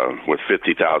with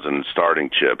 50,000 starting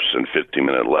chips and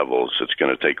 50-minute levels, it's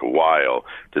going to take a while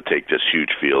to take this huge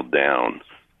field down.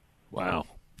 Wow.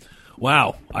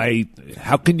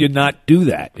 How can you not do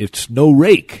that? It's no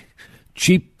rake.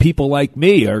 Cheap people like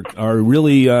me are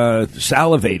really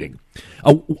salivating.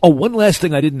 One last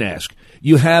thing I didn't ask.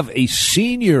 You have a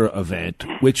senior event,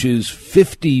 which is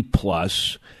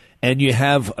 50+, and you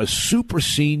have a super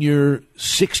senior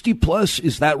 60+.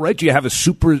 Is that right? Do you have a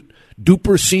super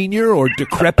duper senior or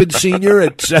decrepit senior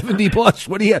at 70+?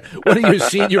 What are your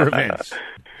senior events?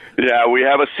 Yeah, we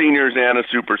have a seniors and a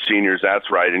super seniors. That's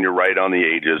right, and you're right on the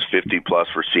ages, 50+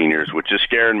 for seniors, which is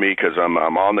scaring me because I'm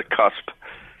on the cusp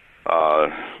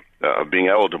of being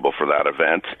eligible for that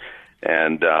event.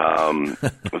 And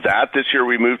that this year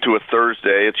we moved to a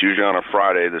Thursday. It's usually on a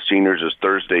Friday. The seniors is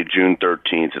Thursday, June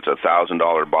 13th. It's a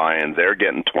 $1,000 buy-in. They're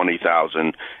getting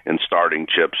 20,000 in starting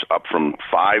chips, up from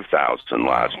 5,000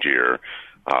 last year,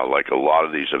 like a lot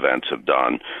of these events have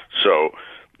done. So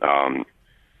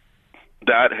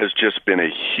that has just been a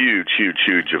huge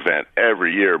event.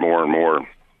 Every year, more and more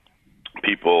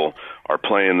people are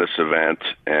playing this event,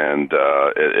 and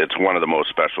it's one of the most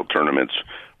special tournaments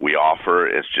we offer.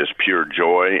 It's just pure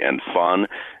joy and fun,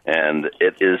 and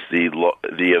it is the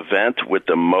event with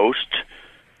the most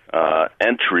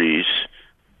entries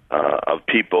of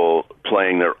people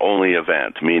playing their only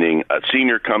event, meaning a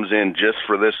senior comes in just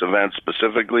for this event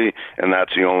specifically, and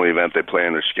that's the only event they play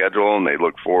in their schedule, and they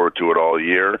look forward to it all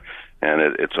year, and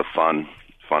it's a fun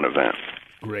event.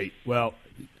 Great. Well,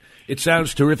 it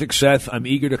sounds terrific, Seth. I'm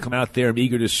eager to come out there. I'm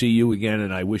eager to see you again,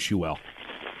 and I wish you well.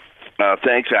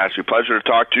 Thanks, Ashley. Pleasure to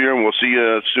talk to you, and we'll see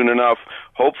you soon enough,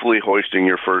 hopefully hoisting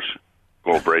your first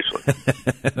gold bracelet.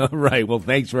 All right. Well,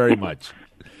 thanks very much.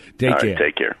 Take care.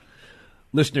 Take care.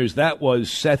 Listeners, that was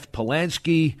Seth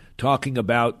Polanski talking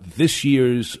about this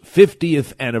year's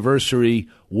 50th anniversary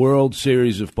World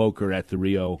Series of Poker at the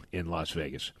Rio in Las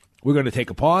Vegas. We're going to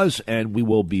take a pause, and we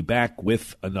will be back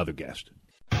with another guest.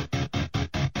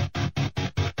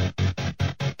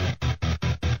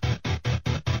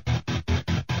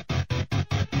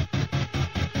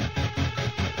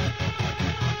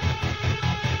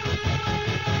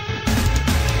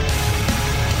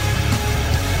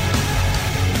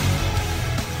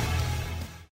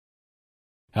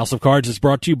 House of Cards is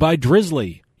brought to you by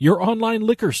Drizzly, your online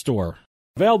liquor store.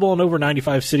 Available in over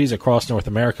 95 cities across North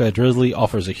America, Drizzly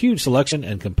offers a huge selection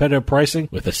and competitive pricing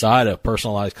with a side of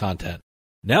personalized content.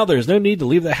 Now there's no need to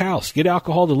leave the house. Get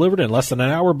alcohol delivered in less than an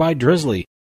hour by Drizzly.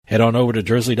 Head on over to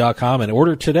Drizzly.com and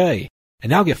order today. And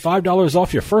now get $5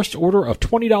 off your first order of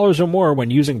 $20 or more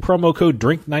when using promo code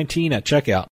DRINK19 at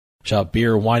checkout. Shop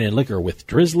beer, wine, and liquor with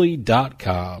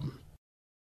Drizzly.com.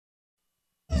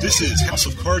 This is House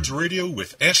of Cards Radio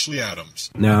with Ashley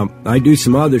Adams. Now, I do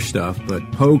some other stuff,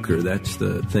 but poker, that's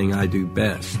the thing I do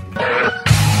best.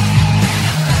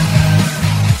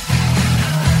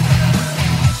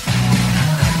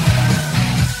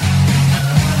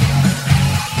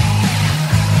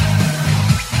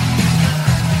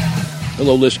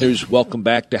 Hello, listeners. Welcome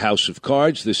back to House of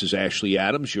Cards. This is Ashley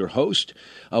Adams, your host.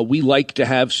 We like to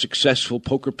have successful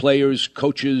poker players,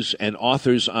 coaches, and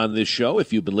authors on this show.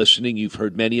 If you've been listening, you've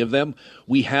heard many of them.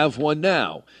 We have one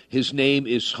now. His name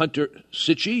is Hunter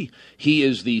Sitchy. He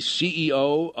is the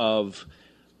CEO of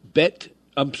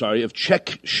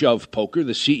Check Shove Poker,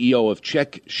 the CEO of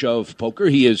Check Shove Poker.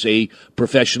 He is a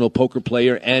professional poker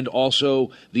player and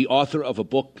also the author of a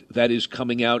book that is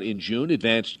coming out in June,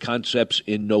 Advanced Concepts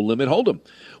in No Limit Hold'em.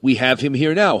 We have him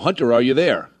here now. Hunter, are you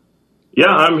there? Yeah,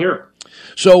 I'm here.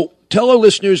 So tell our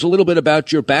listeners a little bit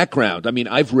about your background. I mean,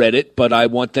 I've read it, but I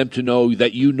want them to know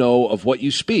that you know of what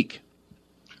you speak.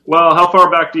 Well, how far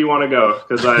back do you want to go?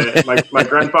 Because my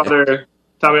grandfather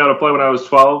taught me how to play when I was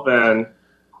 12, and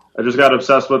I just got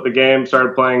obsessed with the game,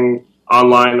 started playing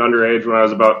online underage when I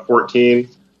was about 14,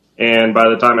 and by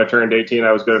the time I turned 18,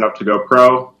 I was good enough to go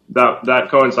pro. That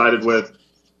coincided with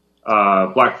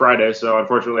Black Friday, so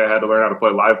unfortunately I had to learn how to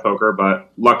play live poker, but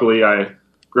luckily I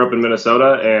grew up in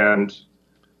Minnesota, and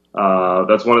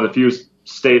that's one of the few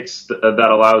states that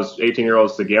allows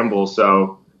 18-year-olds to gamble,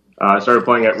 so I started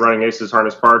playing at Running Aces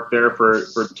Harness Park there for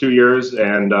 2 years,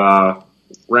 and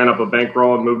ran up a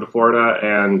bankroll and moved to Florida,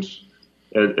 and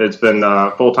it's been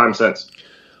full-time since.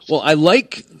 Well, I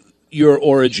like your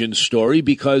origin story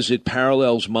because it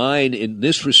parallels mine in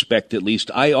this respect, at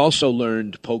least. I also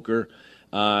learned poker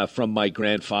from my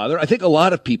grandfather. I think a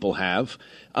lot of people have.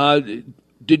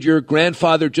 Did your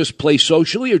grandfather just play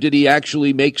socially, or did he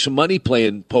actually make some money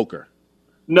playing poker?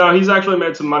 No, he's actually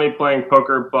made some money playing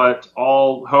poker, but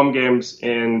all home games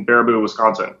in Baraboo,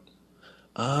 Wisconsin.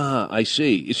 Ah, I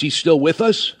see. Is he still with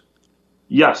us?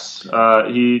 Yes.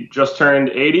 He just turned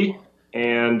 80,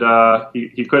 and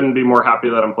he couldn't be more happy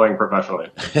that I'm playing professionally.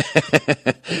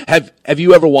 Have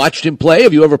you ever watched him play?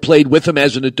 Have you ever played with him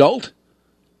as an adult?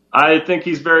 I think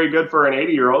he's very good for an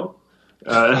 80-year-old.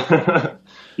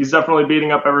 He's definitely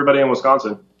beating up everybody in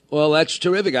Wisconsin. Well, that's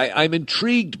terrific. I'm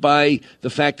intrigued by the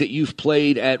fact that you've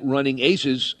played at Running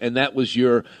Aces, and that was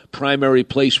your primary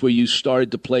place where you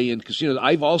started to play in casinos.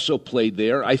 I've also played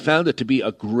there. I found it to be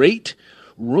a great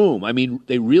room. I mean,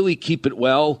 they really keep it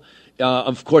well.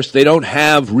 Of course, they don't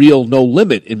have real no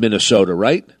limit in Minnesota,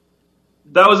 right?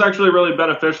 That was actually really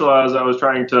beneficial as I was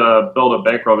trying to build a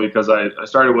bankroll, because I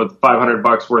started with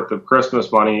 $500 worth of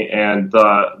Christmas money, and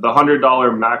the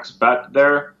 $100 max bet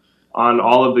there on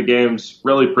all of the games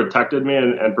really protected me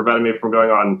and prevented me from going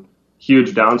on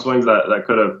huge downswings that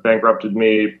could have bankrupted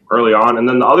me early on. And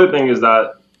then the other thing is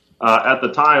that at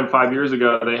the time, 5 years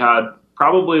ago, they had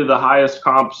probably the highest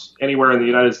comps anywhere in the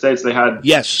United States. They had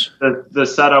the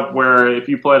setup where if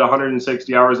you played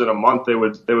 160 hours in a month, they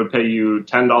would pay you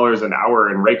 $10 an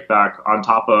hour in rake back on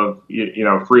top of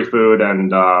free food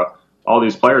and all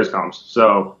these players comps.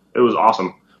 So it was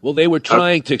awesome. Well, they were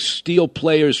trying to steal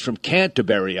players from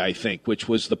Canterbury, I think, which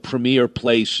was the premier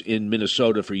place in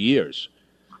Minnesota for years.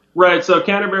 Right. So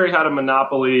Canterbury had a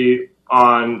monopoly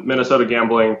on Minnesota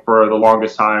gambling for the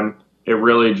longest time. It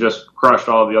really just crushed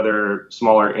all of the other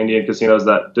smaller Indian casinos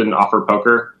that didn't offer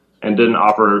poker and didn't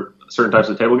offer certain types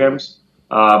of table games.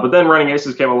 But then Running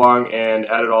Aces came along and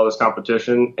added all this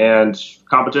competition, and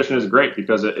competition is great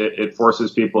because it forces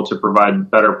people to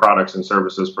provide better products and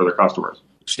services for their customers.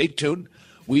 Stay tuned.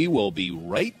 We will be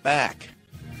right back.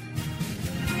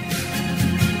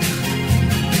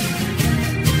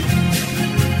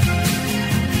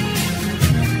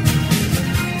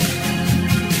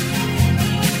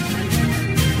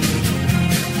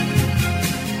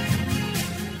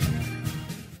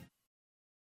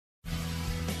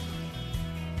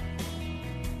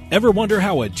 Ever wonder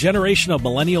how a generation of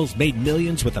millennials made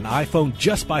millions with an iPhone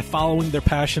just by following their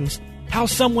passions? How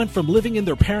some went from living in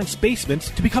their parents' basements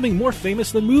to becoming more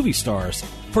famous than movie stars?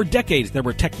 For decades, there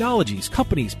were technologies,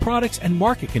 companies, products, and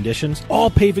market conditions all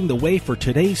paving the way for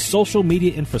today's social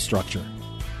media infrastructure.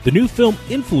 The new film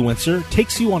Influencer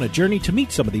takes you on a journey to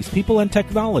meet some of these people and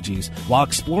technologies while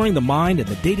exploring the mind and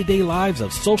the day-to-day lives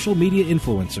of social media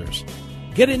influencers.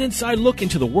 Get an inside look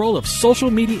into the world of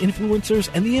social media influencers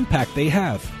and the impact they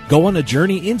have. Go on a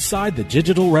journey inside the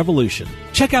digital revolution.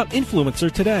 Check out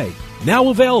Influencer today. Now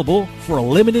available for a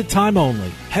limited time only.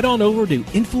 Head on over to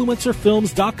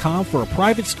influencerfilms.com for a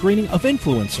private screening of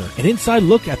Influencer, an inside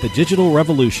look at the digital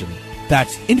revolution.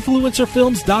 That's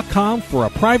influencerfilms.com for a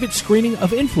private screening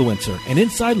of Influencer, an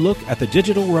inside look at the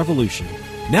digital revolution.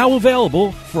 Now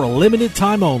available for a limited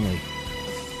time only.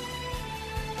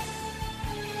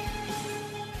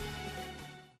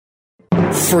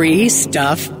 Free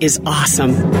stuff is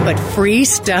awesome, but free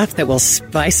stuff that will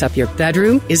spice up your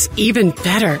bedroom is even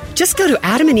better. Just go to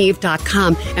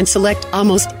adamandeve.com and select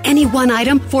almost any one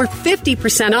item for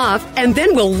 50% off, and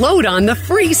then we'll load on the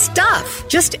free stuff.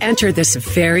 Just enter this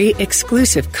very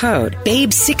exclusive code,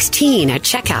 BABE16 at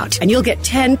checkout, and you'll get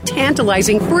 10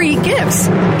 tantalizing free gifts,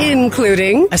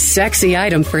 including a sexy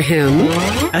item for him,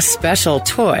 a special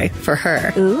toy for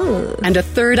her, and a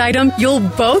third item you'll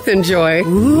both enjoy.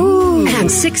 And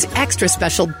 6 extra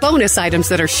special bonus items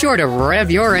that are sure to rev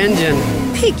your engine,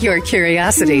 pique your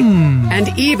curiosity, and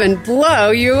even blow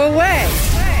you away.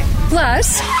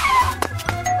 Plus,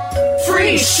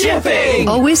 free shipping!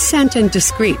 Always sent in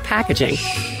discreet packaging.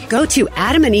 Go to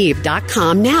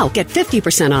adamandeve.com now. Get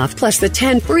 50% off plus the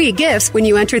 10 free gifts when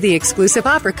you enter the exclusive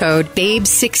offer code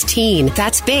BABE16.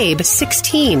 That's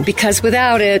BABE16, because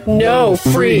without it, no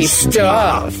free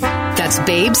stuff. That's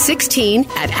BABE16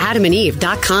 at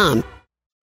adamandeve.com.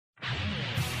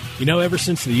 You know, ever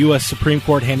since the U.S. Supreme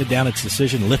Court handed down its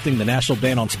decision lifting the national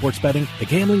ban on sports betting, the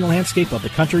gambling landscape of the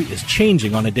country is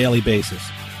changing on a daily basis.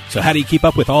 So how do you keep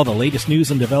up with all the latest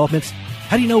news and developments?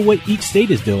 How do you know what each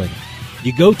state is doing?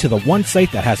 You go to the one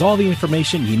site that has all the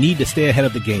information you need to stay ahead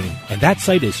of the game, and that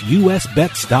site is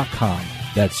usbets.com.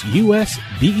 That's usbets.com.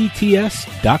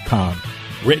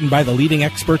 Written by the leading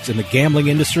experts in the gambling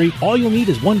industry, all you'll need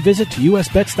is one visit to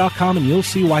usbets.com and you'll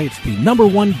see why it's the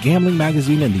 #1 gambling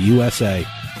magazine in the USA.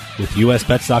 With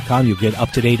usbets.com, you'll get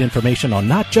up-to-date information on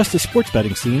not just the sports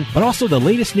betting scene, but also the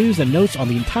latest news and notes on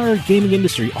the entire gaming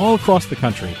industry all across the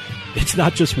country. It's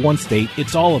not just one state,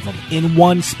 it's all of them in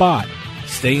one spot.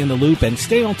 Stay in the loop and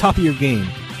stay on top of your game.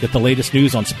 Get the latest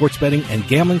news on sports betting and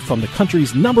gambling from the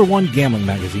country's #1 gambling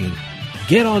magazine.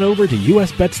 Get on over to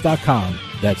usbets.com.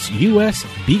 That's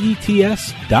usbets.com.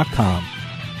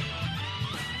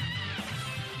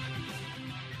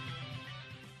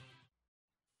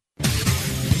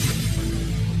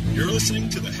 You're listening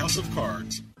to the House of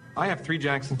Cards. I have 3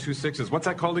 jacks and 2 sixes. What's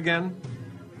that called again?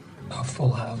 A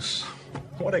full house.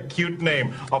 What a cute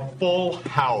name. A full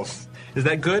house. Is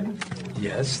that good?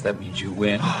 Yes, that means you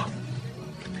win.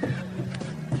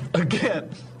 Again.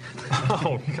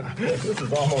 Oh, God. This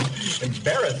is almost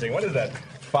embarrassing. What is that?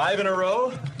 5 in a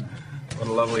row? What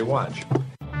a lovely watch.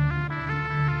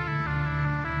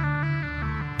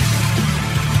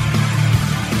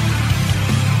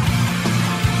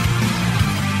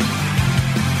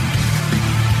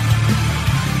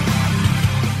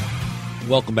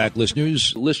 Welcome back,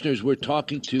 listeners. Listeners, we're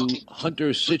talking to Hunter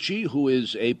Sitchy, who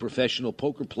is a professional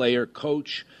poker player,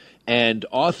 coach, and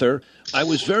author. I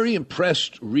was very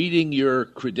impressed reading your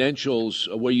credentials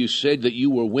where you said that you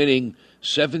were winning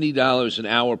 $70 an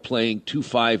hour playing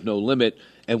 2-5 no limit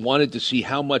and wanted to see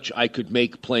how much I could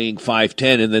make playing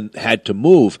 5-10 and then had to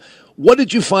move. What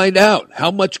did you find out?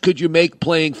 How much could you make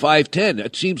playing 5-10?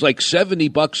 It seems like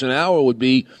 $70 an hour would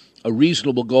be a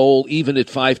reasonable goal even at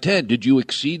 5-10. Did you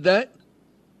exceed that?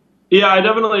 Yeah, I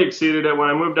definitely exceeded it. When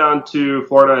I moved down to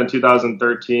Florida in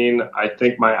 2013, I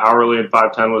think my hourly in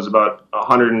 510 was about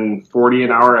 $140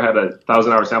 an hour. I had a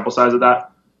 1,000-hour sample size of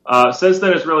that. Since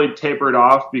then, it's really tapered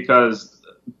off because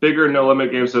bigger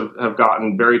no-limit games have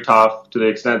gotten very tough to the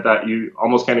extent that you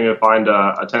almost can't even find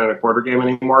a 10 and a quarter game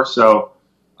anymore. So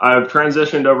I've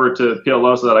transitioned over to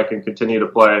PLO so that I can continue to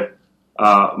play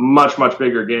much, much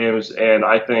bigger games. And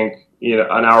I think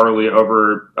an hourly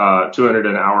over 200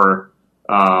 an hour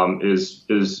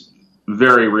is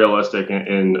very realistic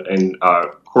in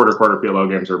quarter PLO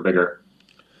games or bigger.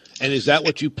 And is that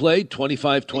what you played,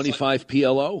 25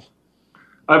 PLO?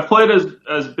 I've played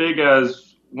as big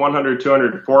as 100,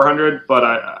 200, 400, but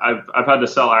I've had to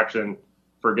sell action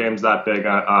for games that big.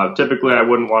 Typically, I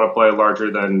wouldn't want to play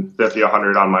larger than 50,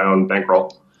 100 on my own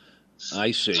bankroll.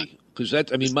 I see. Because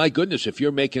my goodness, if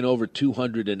you're making over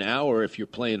 200 an hour, if you're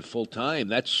playing full time,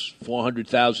 that's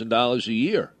 $400,000 a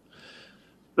year.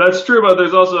 That's true, but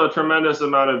there's also a tremendous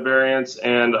amount of variance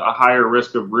and a higher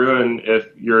risk of ruin if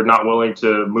you're not willing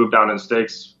to move down in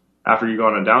stakes after you go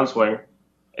on a downswing.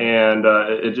 And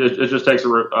it just takes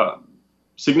a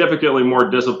significantly more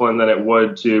discipline than it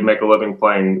would to make a living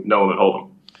playing no limit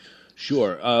hold'em.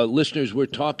 Sure. Listeners, we're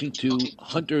talking to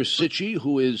Hunter Sitchy,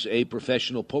 who is a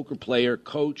professional poker player,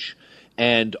 coach,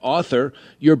 and author.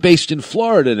 You're based in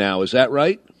Florida now, is that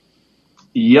right?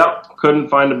 Yep. Couldn't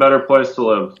find a better place to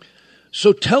live.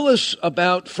 So tell us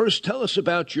about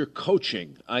your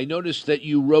coaching. I noticed that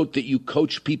you wrote that you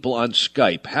coach people on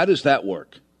Skype. How does that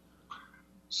work?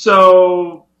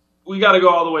 So we got to go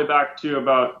all the way back to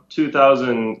about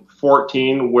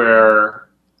 2014 where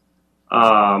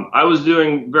I was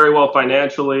doing very well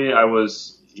financially. I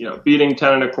was beating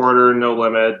 10 and a quarter, no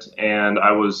limit, and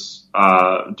I was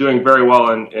doing very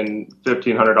well in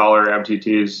 $1,500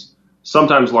 MTTs,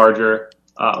 sometimes larger.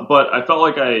 But I felt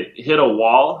like I hit a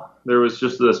wall. There was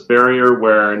just this barrier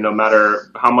where no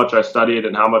matter how much I studied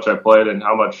and how much I played and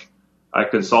how much I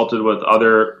consulted with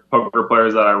other poker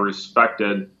players that I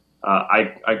respected,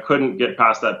 I couldn't get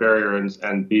past that barrier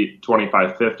and beat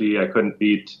 2550. I couldn't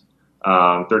beat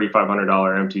 $3,500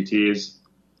 MTTs.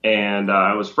 And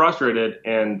I was frustrated.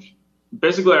 And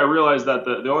basically I realized that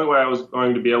the only way I was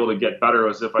going to be able to get better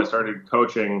was if I started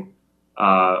coaching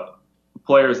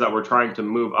players that were trying to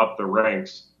move up the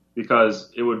ranks.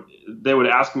 Because they would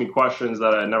ask me questions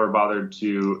that I never bothered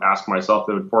to ask myself.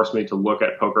 They would force me to look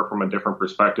at poker from a different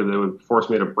perspective. They would force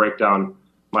me to break down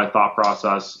my thought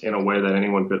process in a way that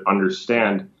anyone could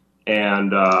understand.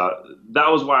 And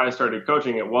that was why I started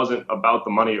coaching. It wasn't about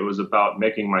the money. It was about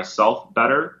making myself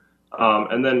better.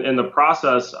 And then in the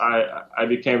process, I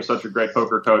became such a great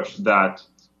poker coach that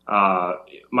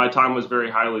my time was very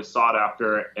highly sought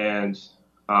after. And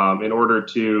in order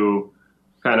to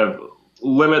kind of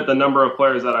limit the number of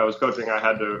players that I was coaching, I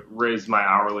had to raise my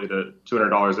hourly to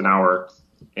 $200 an hour.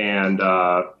 And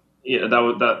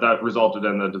that resulted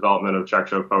in the development of Check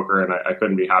Show Poker, and I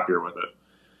couldn't be happier with it.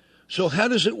 So how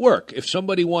does it work? If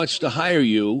somebody wants to hire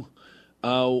you,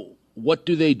 what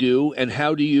do they do, and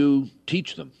how do you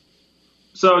teach them?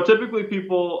 So typically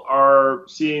people are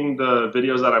seeing the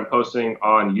videos that I'm posting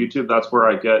on YouTube. That's where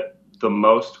I get the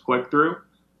most click-through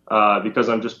because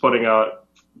I'm just putting out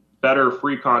better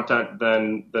free content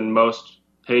than most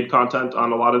paid content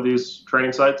on a lot of these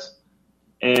training sites.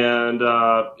 And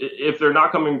if they're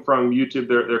not coming from YouTube,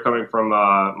 they're coming from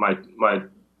my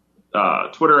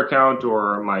Twitter account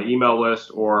or my email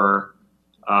list or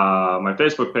my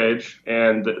Facebook page.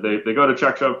 And they go to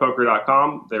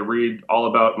checkshovepoker.com. They read all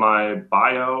about my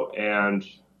bio and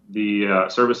the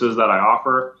services that I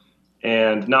offer.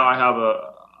 And now I have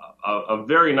a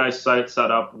very nice site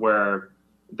set up where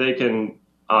they can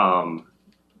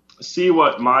see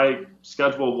what my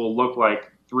schedule will look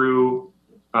like through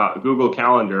Google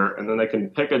Calendar, and then they can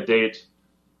pick a date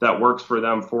that works for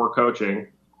them for coaching,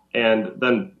 and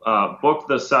then book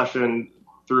the session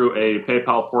through a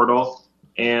PayPal portal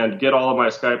and get all of my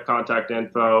Skype contact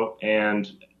info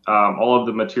and all of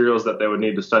the materials that they would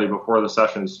need to study before the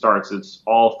session starts. It's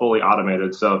all fully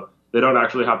automated, so they don't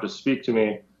actually have to speak to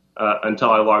me until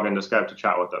I log into Skype to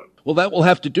chat with them. Well, that will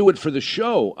have to do it for the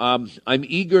show. I'm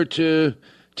eager to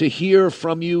hear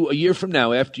from you a year from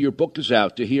now after your book is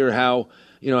out, to hear how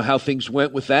things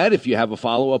went with that, if you have a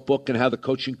follow-up book, and how the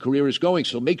coaching career is going.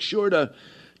 So make sure to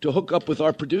hook up with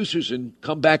our producers and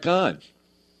come back on.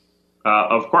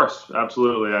 Of course,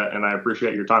 absolutely, and I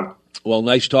appreciate your time. Well,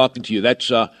 nice talking to you. That's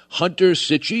Hunter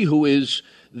Sitchy, who is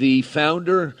the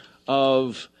founder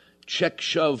of Check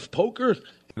Shove Poker.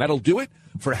 That'll do it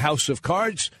for House of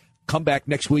Cards. Come back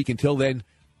next week. Until then,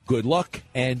 good luck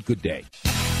and good day.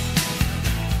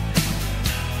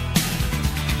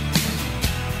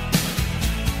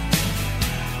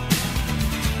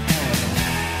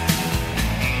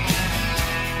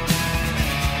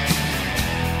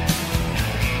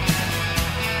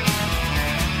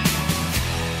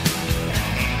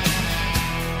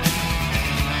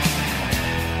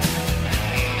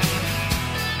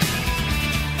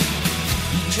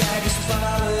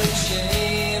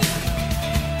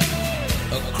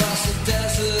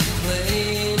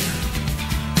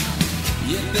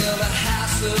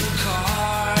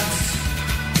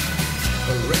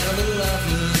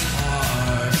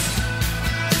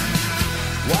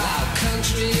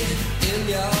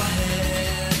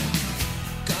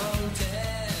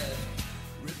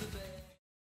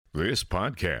 This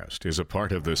podcast is a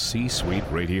part of the C-Suite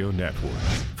Radio Network.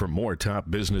 For more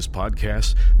top business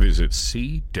podcasts, visit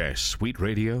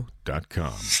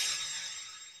c-suiteradio.com.